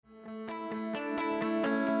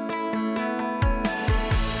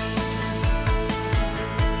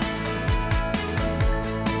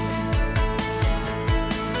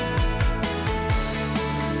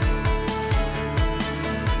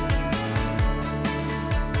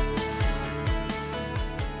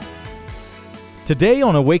Today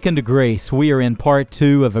on Awaken to Grace, we are in part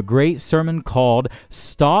 2 of a great sermon called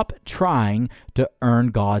Stop Trying to Earn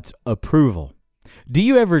God's Approval. Do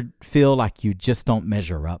you ever feel like you just don't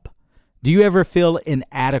measure up? Do you ever feel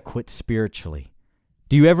inadequate spiritually?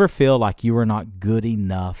 Do you ever feel like you are not good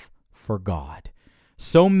enough for God?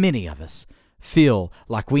 So many of us feel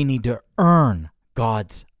like we need to earn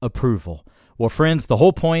God's approval. Well, friends, the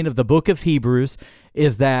whole point of the book of Hebrews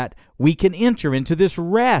is that we can enter into this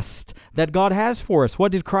rest that God has for us.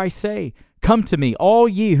 What did Christ say? Come to me, all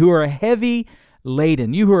ye who are heavy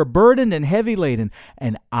laden, you who are burdened and heavy laden,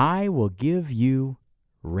 and I will give you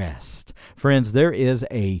rest. Friends, there is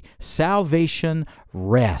a salvation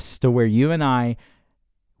rest to where you and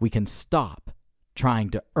we can stop trying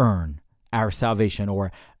to earn our salvation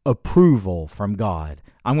or approval from God.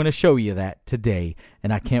 I'm going to show you that today,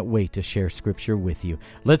 and I can't wait to share Scripture with you.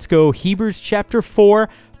 Let's go Hebrews chapter 4,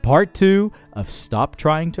 part 2 of Stop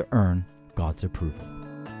Trying to Earn God's Approval.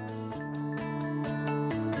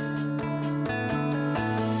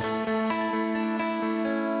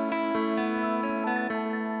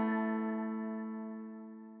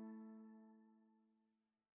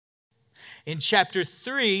 In chapter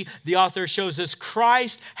 3, the author shows us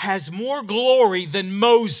Christ has more glory than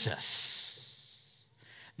Moses.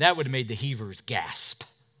 That would have made the Hebrews gasp.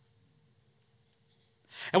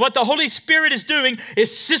 And what the Holy Spirit is doing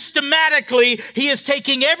is systematically, He is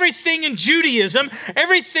taking everything in Judaism,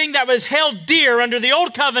 everything that was held dear under the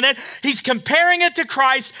Old Covenant, He's comparing it to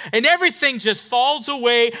Christ, and everything just falls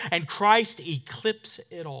away, and Christ eclipses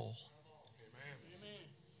it all. Amen.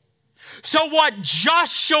 So what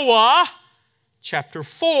Joshua chapter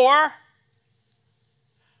 4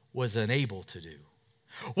 was unable to do,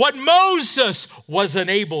 what Moses was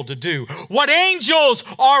unable to do, what angels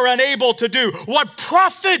are unable to do, what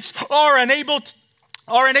prophets are unable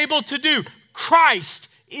to do, Christ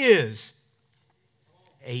is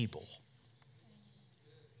able.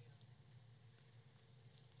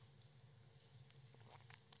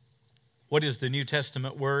 What is the New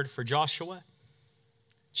Testament word for Joshua?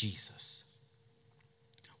 Jesus.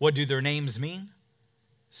 What do their names mean?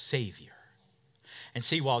 Savior. And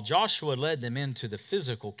see, while Joshua led them into the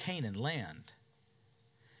physical Canaan land,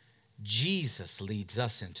 Jesus leads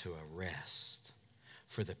us into a rest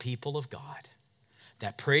for the people of God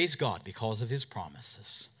that, praise God, because of His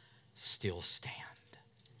promises, still stand.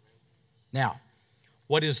 Now,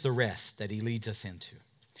 what is the rest that He leads us into?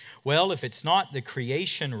 Well, if it's not the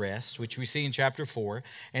creation rest, which we see in chapter 4,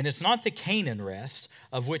 and it's not the Canaan rest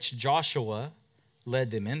of which Joshua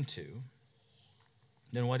led them into,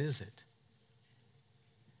 then what is it?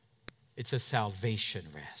 It's a salvation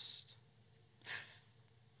rest.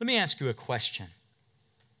 Let me ask you a question.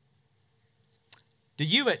 Do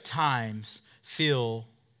you at times feel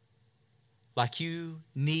like you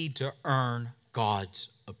need to earn God's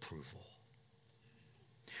approval?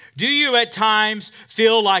 Do you at times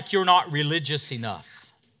feel like you're not religious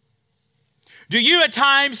enough? Do you at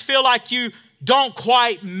times feel like you don't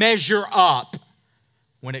quite measure up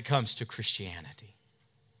when it comes to Christianity?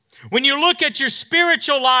 When you look at your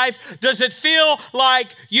spiritual life, does it feel like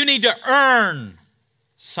you need to earn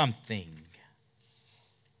something?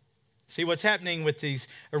 See, what's happening with these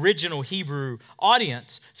original Hebrew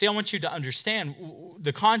audience, I want you to understand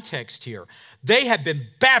the context here. They have been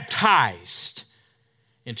baptized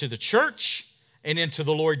into the church and into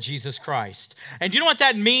the Lord Jesus Christ. And you know what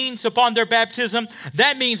that means upon their baptism?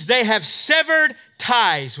 That means they have severed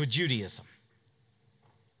ties with Judaism.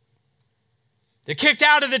 They're kicked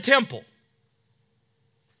out of the temple.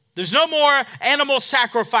 There's no more animal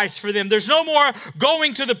sacrifice for them. There's no more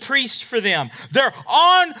going to the priest for them. They're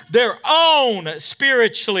on their own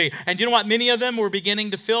spiritually. And you know what many of them were beginning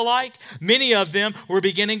to feel like? Many of them were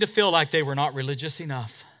beginning to feel like they were not religious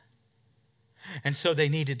enough. And so they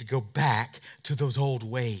needed to go back to those old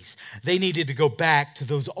ways. They needed to go back to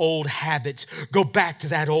those old habits, go back to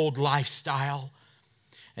that old lifestyle.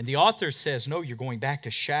 And the author says, no, you're going back to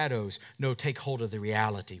shadows. No, take hold of the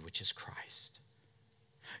reality, which is Christ.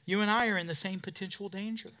 You and I are in the same potential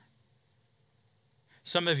danger.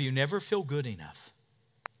 Some of you never feel good enough.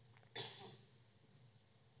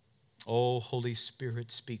 Oh, Holy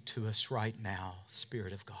Spirit, speak to us right now,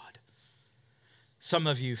 Spirit of God. Some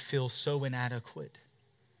of you feel so inadequate.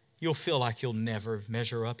 You'll feel like you'll never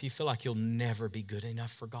measure up. You feel like you'll never be good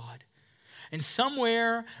enough for God. And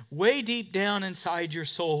somewhere way deep down inside your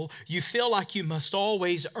soul, you feel like you must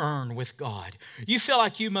always earn with God. You feel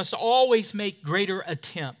like you must always make greater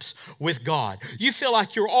attempts with God. You feel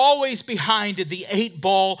like you're always behind the 8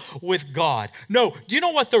 ball with God. No, do you know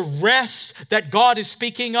what the rest that God is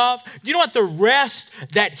speaking of? Do you know what the rest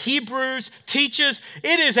that Hebrews teaches?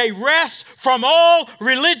 It is a rest from all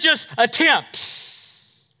religious attempts.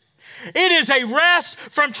 It is a rest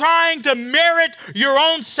from trying to merit your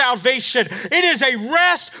own salvation. It is a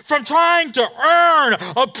rest from trying to earn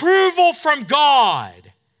approval from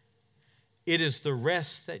God. It is the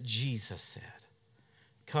rest that Jesus said,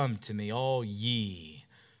 "Come to me, all ye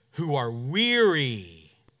who are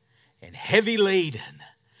weary and heavy laden,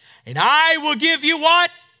 and I will give you" what?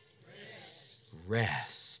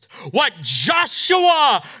 Rest. What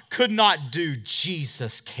Joshua could not do,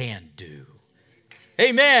 Jesus can do.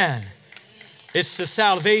 Amen. It's the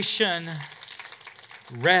salvation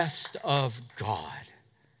rest of God.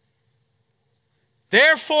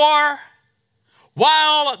 Therefore,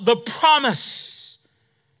 while the promise,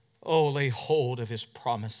 lay hold of his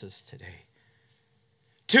promises today.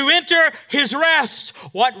 To enter his rest.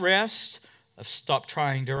 What rest? Stop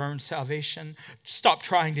trying to earn salvation. Stop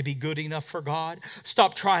trying to be good enough for God.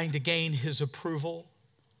 Stop trying to gain his approval.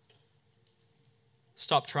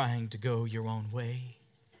 Stop trying to go your own way.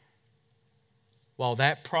 While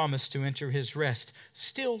that promise to enter his rest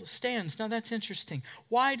still stands. Now that's interesting.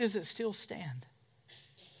 Why does it still stand?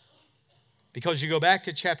 Because you go back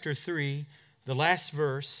to chapter 3, the last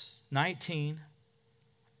verse, 19.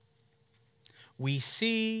 We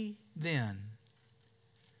see then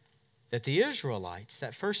that the Israelites,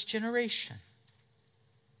 that first generation,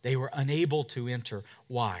 they were unable to enter.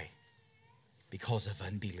 Why? Because of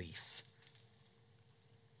unbelief.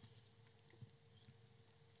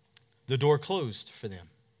 The door closed for them.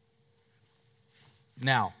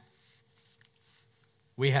 Now,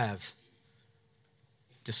 we have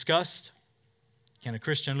discussed, can a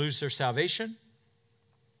Christian lose their salvation?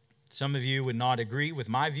 Some of you would not agree with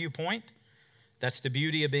my viewpoint. That's the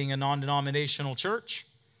beauty of being a non-denominational church.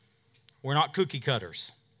 We're not cookie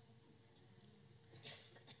cutters.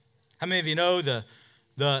 How many of you know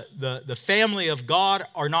the family of God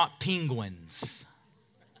are not penguins?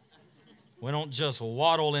 We don't just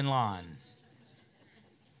waddle in line.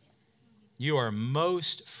 You are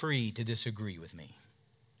most free to disagree with me.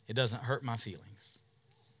 It doesn't hurt my feelings.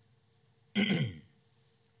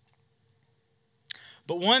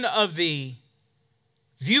 But one of the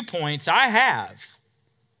viewpoints I have,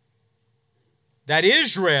 that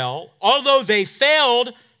Israel, although they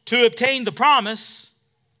failed to obtain the promise,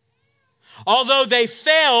 although they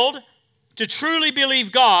failed to truly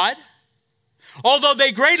believe God, although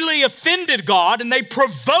they greatly offended God and they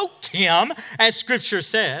provoked him, as Scripture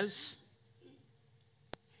says,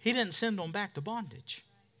 he didn't send them back to bondage.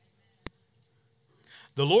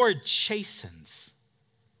 The Lord chastens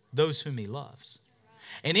those whom he loves.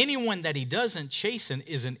 And anyone that he doesn't chasten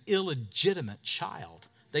is an illegitimate child.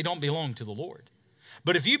 They don't belong to the Lord.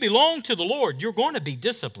 But if you belong to the Lord, you're going to be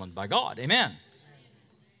disciplined by God. Amen.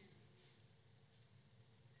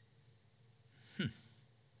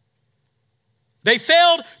 They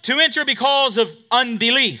failed to enter because of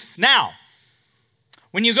unbelief. Now,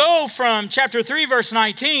 when you go from chapter 3, verse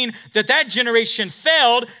 19, that generation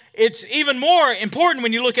failed, it's even more important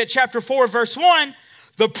when you look at chapter 4, verse 1.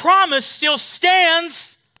 The promise still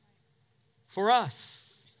stands for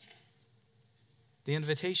us. The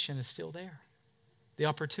invitation is still there. The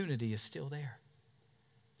opportunity is still there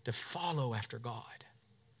to follow after God,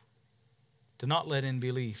 to not let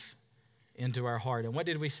unbelief into our heart. And what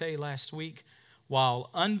did we say last week? While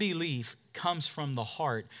unbelief comes from the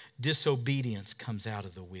heart, disobedience comes out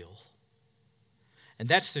of the will. And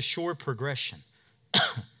that's the sure progression.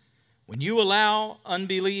 When you allow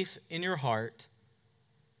unbelief in your heart,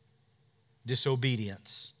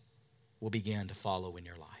 disobedience will begin to follow in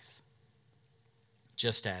your life,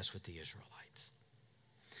 just as with the Israelites.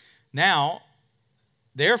 Now,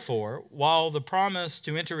 therefore, while the promise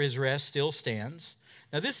to enter his rest still stands,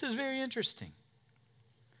 now this is very interesting.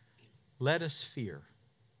 Let us fear.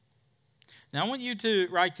 Now, I want you to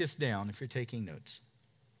write this down if you're taking notes.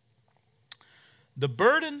 The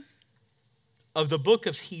burden of the book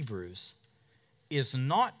of Hebrews is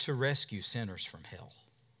not to rescue sinners from hell.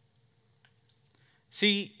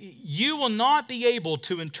 See, you will not be able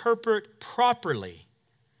to interpret properly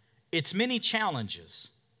its many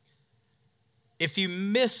challenges if you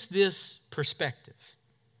miss this perspective.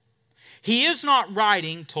 He is not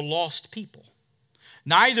writing to lost people.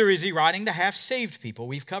 Neither is he writing to half-saved people.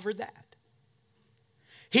 We've covered that.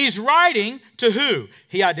 He's writing to who?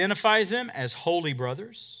 He identifies them as holy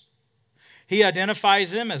brothers. He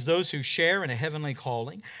identifies them as those who share in a heavenly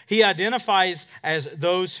calling. He identifies as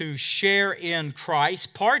those who share in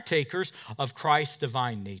Christ, partakers of Christ's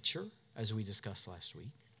divine nature, as we discussed last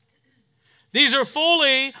week. These are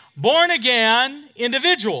fully born-again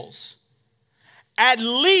individuals. At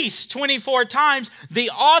least 24 times, the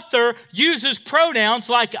author uses pronouns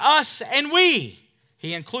like us and we.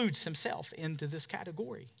 He includes himself into this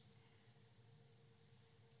category.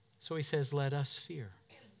 So he says, let us fear.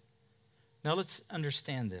 Now let's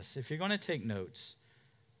understand this. If you're going to take notes,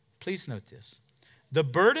 please note this. The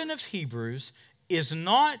burden of Hebrews is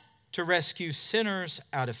not to rescue sinners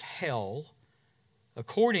out of hell,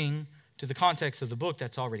 according to the context of the book.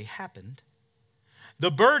 That's already happened. The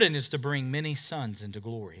burden is to bring many sons into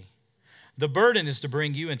glory. The burden is to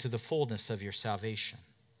bring you into the fullness of your salvation.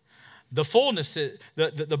 The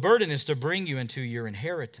burden is to bring you into your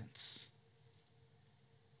inheritance.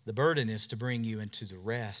 The burden is to bring you into the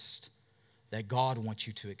rest that God wants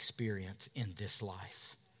you to experience in this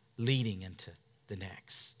life, leading into the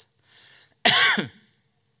next. I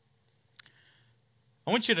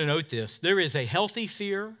want you to note this. There is a healthy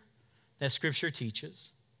fear that Scripture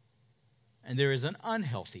teaches, and there is an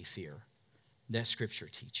unhealthy fear that Scripture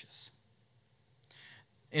teaches.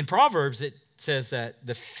 In Proverbs, it says that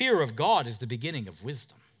the fear of God is the beginning of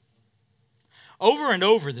wisdom. Over and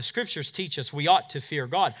over, the Scriptures teach us we ought to fear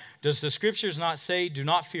God. Does the Scriptures not say, do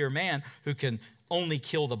not fear man who can only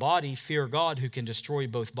kill the body, fear God who can destroy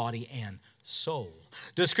both body and soul?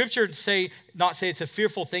 Does Scripture not say it's a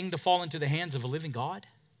fearful thing to fall into the hands of a living God?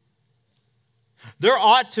 There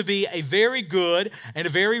ought to be a very good and a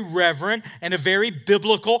very reverent and a very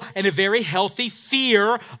biblical and a very healthy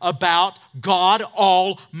fear about God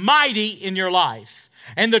Almighty in your life.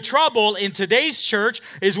 And the trouble in today's church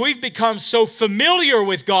is we've become so familiar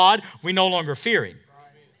with God, we no longer fear Him.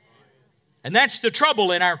 And that's the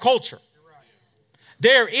trouble in our culture.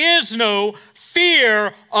 There is no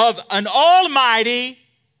fear of an almighty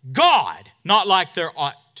God, not like there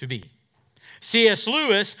ought to be. C.S.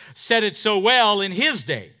 Lewis said it so well in his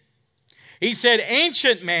day. He said,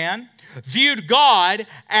 ancient man viewed God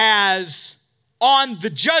as on the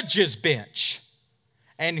judge's bench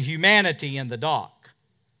and humanity in the dock.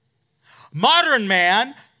 Modern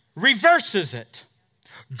man reverses it.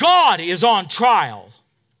 God is on trial.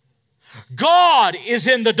 God is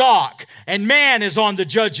in the dock, and man is on the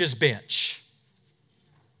judge's bench.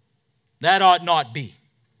 That ought not be.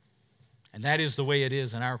 And that is the way it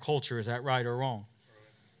is in our culture. Is that right or wrong?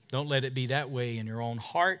 Don't let it be that way in your own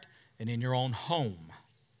heart and in your own home.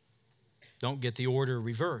 Don't get the order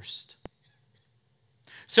reversed.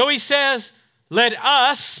 So he says, let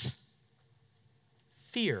us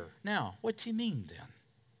fear. Now, what's he mean then?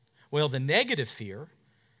 Well, the negative fear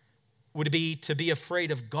would be to be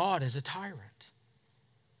afraid of God as a tyrant,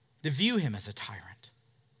 to view Him as a tyrant.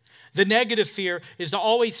 The negative fear is to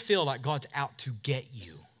always feel like God's out to get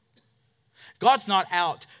you. God's not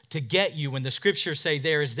out to get you when the Scriptures say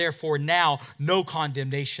there is therefore now no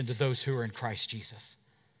condemnation to those who are in Christ Jesus.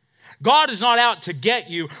 God is not out to get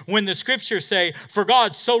you when the Scriptures say, for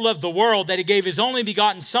God so loved the world that He gave His only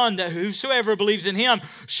begotten Son, that whosoever believes in Him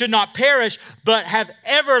should not perish but have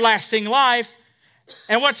everlasting life.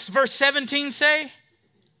 And what's verse 17 say?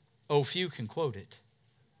 Oh, few can quote it.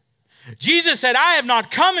 Jesus said, I have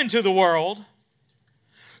not come into the world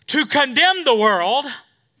to condemn the world,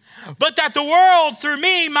 but that the world through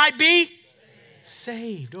me might be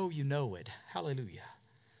saved. Oh, you know it. Hallelujah.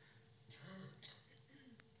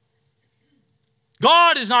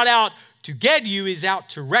 God is not out to get you, He's out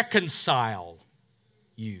to reconcile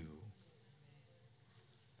you.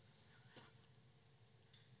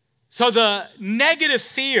 So the negative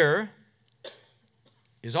fear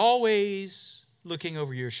is always looking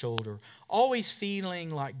over your shoulder, always feeling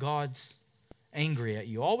like God's angry at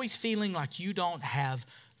you, always feeling like you don't have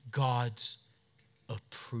God's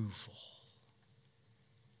approval.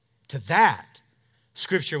 To that,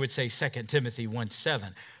 Scripture would say 2 Timothy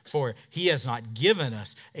 1:7, for He has not given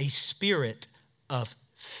us a spirit of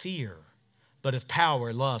fear, but of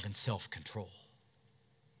power, love, and self-control.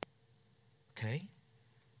 Okay?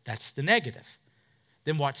 That's the negative.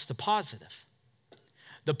 Then what's the positive?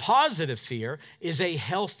 The positive fear is a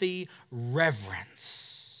healthy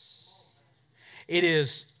reverence. It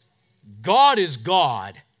is, God is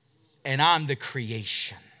God, and I'm the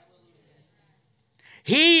creation.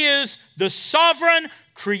 He is the sovereign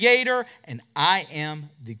creator, and I am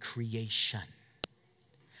the creation.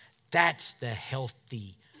 That's the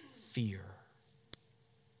healthy fear.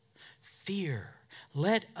 Fear.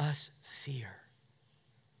 Let us fear.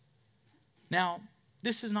 Now,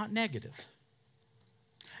 this is not negative.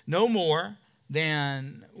 No more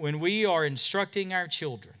than when we are instructing our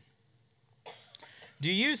children. Do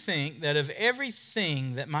you think that of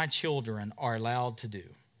everything that my children are allowed to do,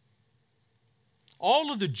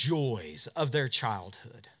 all of the joys of their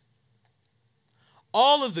childhood,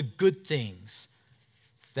 all of the good things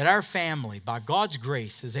that our family, by God's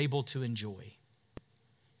grace, is able to enjoy,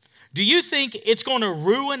 do you think it's going to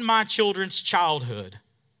ruin my children's childhood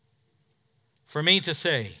for me to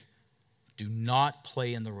say, do not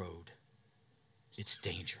play in the road? It's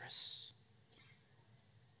dangerous.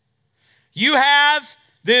 You have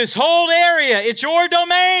this whole area. It's your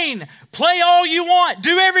domain. Play all you want.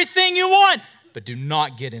 Do everything you want. But do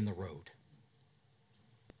not get in the road.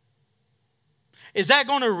 Is that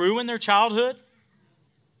going to ruin their childhood?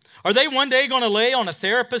 Are they one day going to lay on a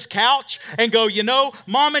therapist's couch and go, you know,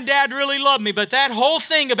 Mom and Dad really love me, but that whole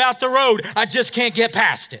thing about the road, I just can't get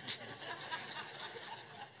past it?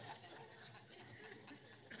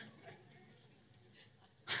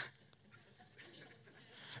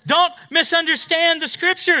 Don't misunderstand the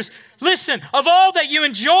scriptures. Listen, of all that you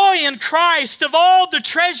enjoy in Christ, of all the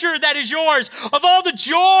treasure that is yours, of all the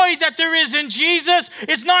joy that there is in Jesus,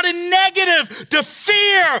 it's not a negative to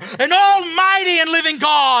fear an almighty and living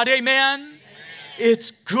God. Amen? It's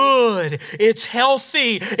good. It's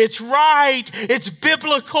healthy. It's right. It's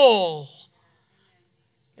biblical.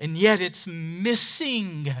 And yet it's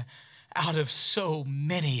missing out of so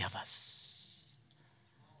many of us.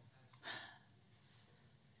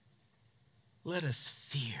 Let us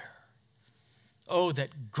fear. Oh,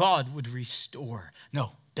 that God would restore.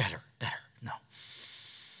 No, better, no.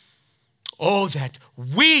 Oh, that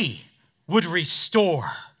we would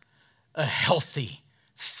restore a healthy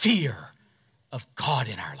fear of God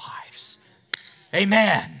in our lives.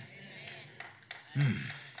 Amen.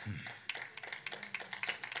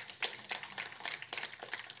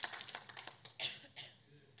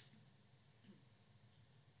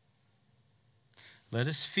 Let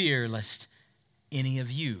us fear lest any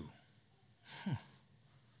of you.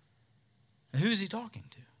 And who's he talking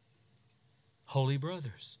to? Holy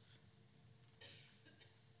brothers.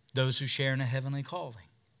 Those who share in a heavenly calling.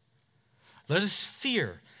 Let us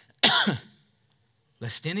fear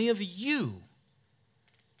lest any of you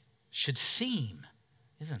should seem,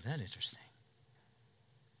 isn't that interesting,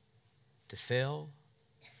 to fail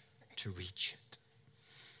to reach it.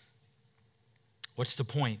 What's the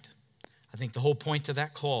point? I think the whole point of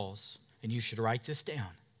that clause, and you should write this down,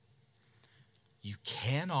 you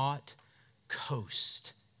cannot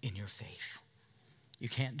coast in your faith. You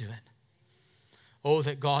can't do it. Oh,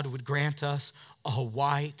 that God would grant us a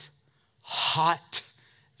white, hot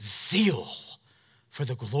zeal for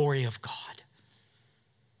the glory of God.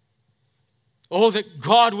 Oh, that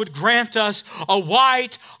God would grant us a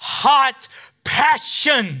white, hot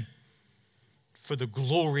passion for the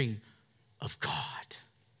glory of God.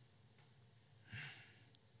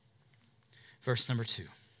 Verse number 2.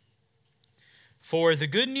 For the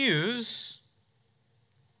good news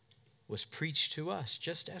was preached to us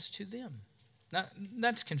just as to them. Now,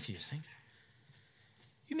 that's confusing.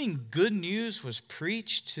 You mean good news was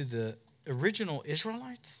preached to the original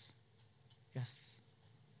Israelites? Yes.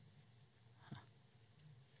 Huh.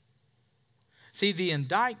 See, the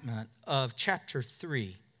indictment of chapter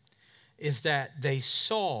 3 is that they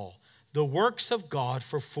saw the works of God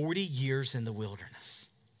for 40 years in the wilderness.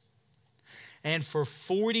 And for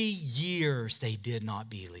 40 years, they did not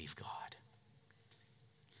believe God.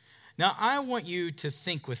 Now, I want you to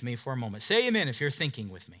think with me for a moment. Say amen if you're thinking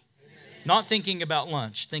with me. Amen. Not thinking about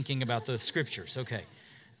lunch, thinking about the scriptures. Okay.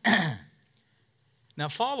 Now,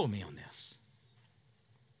 follow me on this.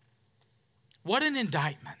 What an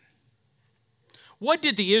indictment. What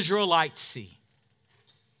did the Israelites see?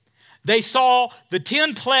 They saw the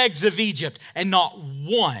 10 plagues of Egypt, and not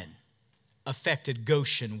one affected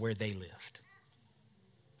Goshen where they lived.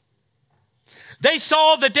 They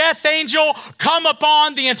saw the death angel come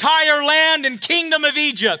upon the entire land and kingdom of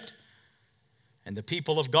Egypt. And the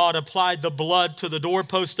people of God applied the blood to the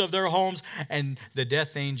doorpost of their homes, and the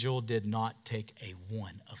death angel did not take a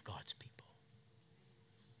one of God's people.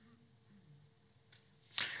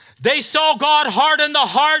 They saw God harden the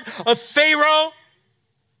heart of Pharaoh.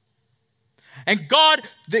 And God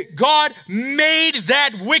made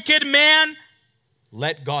that wicked man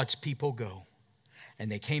let God's people go.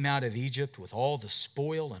 And they came out of Egypt with all the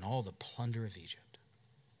spoil and all the plunder of Egypt.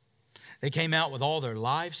 They came out with all their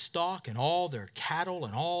livestock and all their cattle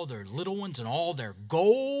and all their little ones and all their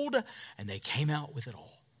gold. And they came out with it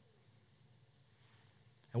all.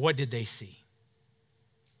 And what did they see?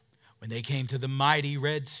 When they came to the mighty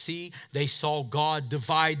Red Sea, they saw God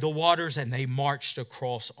divide the waters and they marched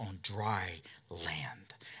across on dry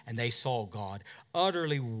land. and they saw God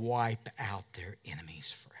utterly wipe out their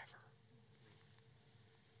enemies forever.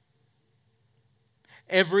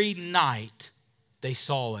 Every night they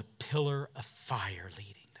saw a pillar of fire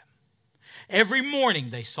leading them. Every morning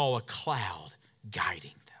they saw a cloud guiding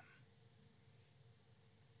them.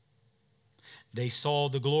 They saw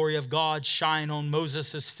the glory of God shine on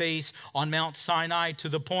Moses' face on Mount Sinai to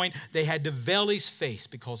the point they had to veil his face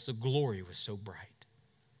because the glory was so bright.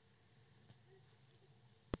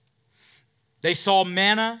 They saw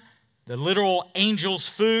manna, the literal angel's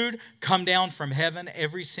food, come down from heaven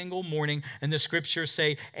every single morning. And the scriptures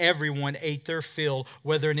say everyone ate their fill,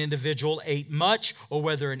 whether an individual ate much or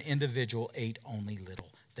whether an individual ate only little.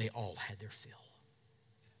 They all had their fill.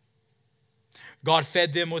 God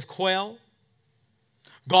fed them with quail.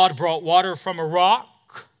 God brought water from a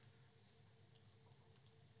rock.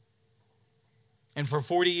 And for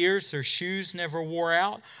 40 years, their shoes never wore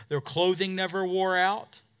out. Their clothing never wore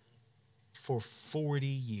out. For 40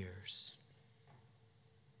 years.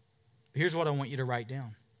 Here's what I want you to write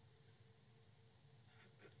down.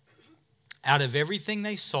 Out of everything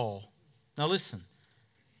they saw, now listen,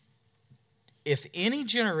 if any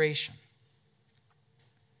generation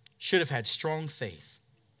should have had strong faith,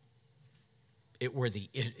 it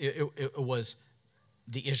was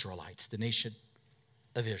the Israelites, the nation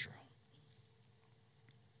of Israel.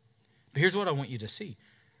 But here's what I want you to see.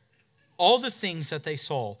 All the things that they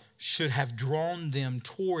saw should have drawn them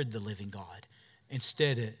toward the living God.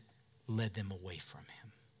 Instead, it led them away from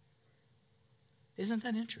him. Isn't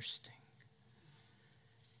that interesting?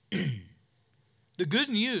 The good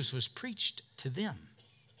news was preached to them,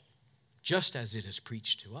 just as it is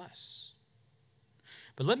preached to us.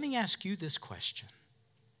 But let me ask you this question.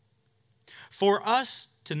 For us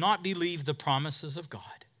to not believe the promises of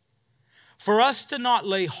God, for us to not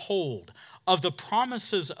lay hold of the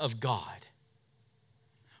promises of God,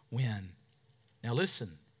 now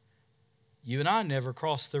listen, you and I never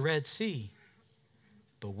crossed the Red Sea,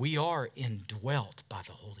 but we are indwelt by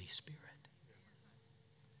the Holy Spirit.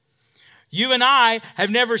 You and I have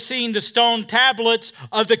never seen the stone tablets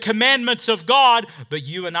of the commandments of God, but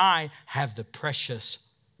you and I have the precious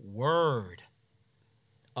Word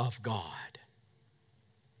of God.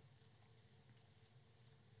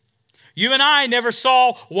 You and I never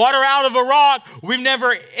saw water out of a rock. We've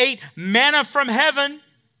never ate manna from heaven.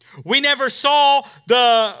 We never saw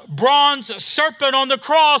the bronze serpent on the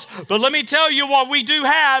cross. But let me tell you what we do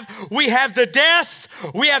have. We have the death,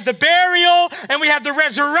 we have the burial, and we have the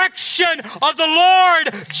resurrection of the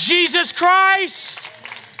Lord Jesus Christ.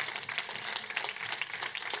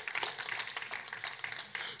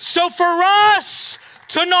 So for us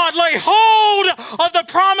to not lay hold of the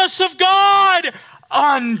promise of God,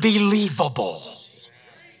 unbelievable.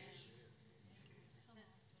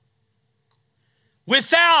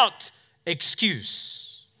 Without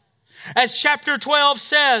excuse. As chapter 12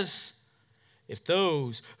 says, if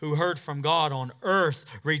those who heard from God on earth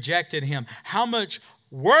rejected him, how much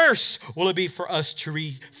worse will it be for us to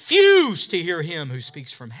refuse to hear him who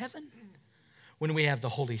speaks from heaven? When we have the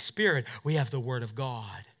Holy Spirit, we have the Word of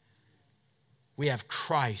God. We have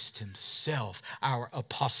Christ himself, our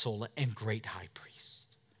apostle and great high priest.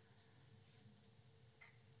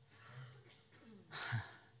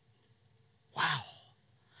 Wow.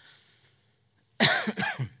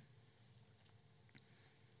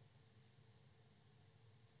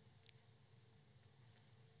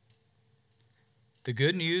 The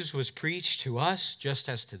good news was preached to us just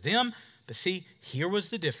as to them. But see, here was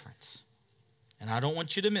the difference. And I don't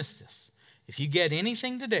want you to miss this. If you get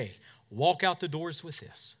anything today, walk out the doors with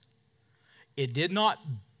this. It did not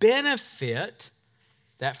benefit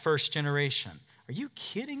that first generation. Are you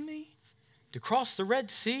kidding me? To cross the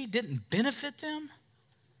Red Sea didn't benefit them?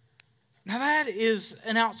 Now that is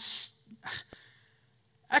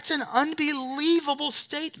that's an unbelievable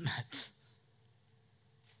statement.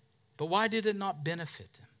 But why did it not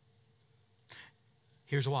benefit them?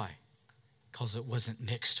 Here's why. Because it wasn't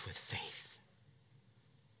mixed with faith.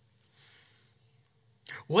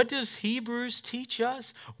 What does Hebrews teach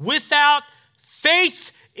us? Without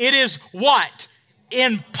faith, it is what?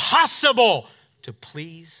 Impossible to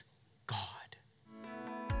please God.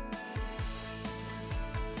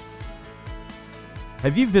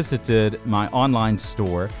 Have you visited my online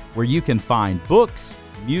store where you can find books,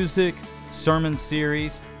 music, sermon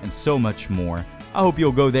series, and so much more? I hope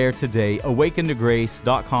you'll go there today,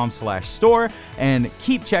 awakentograce.com/store, and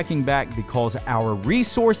keep checking back because our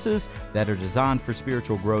resources that are designed for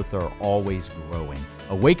spiritual growth are always growing.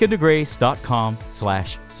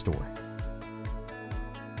 awakentograce.com/store.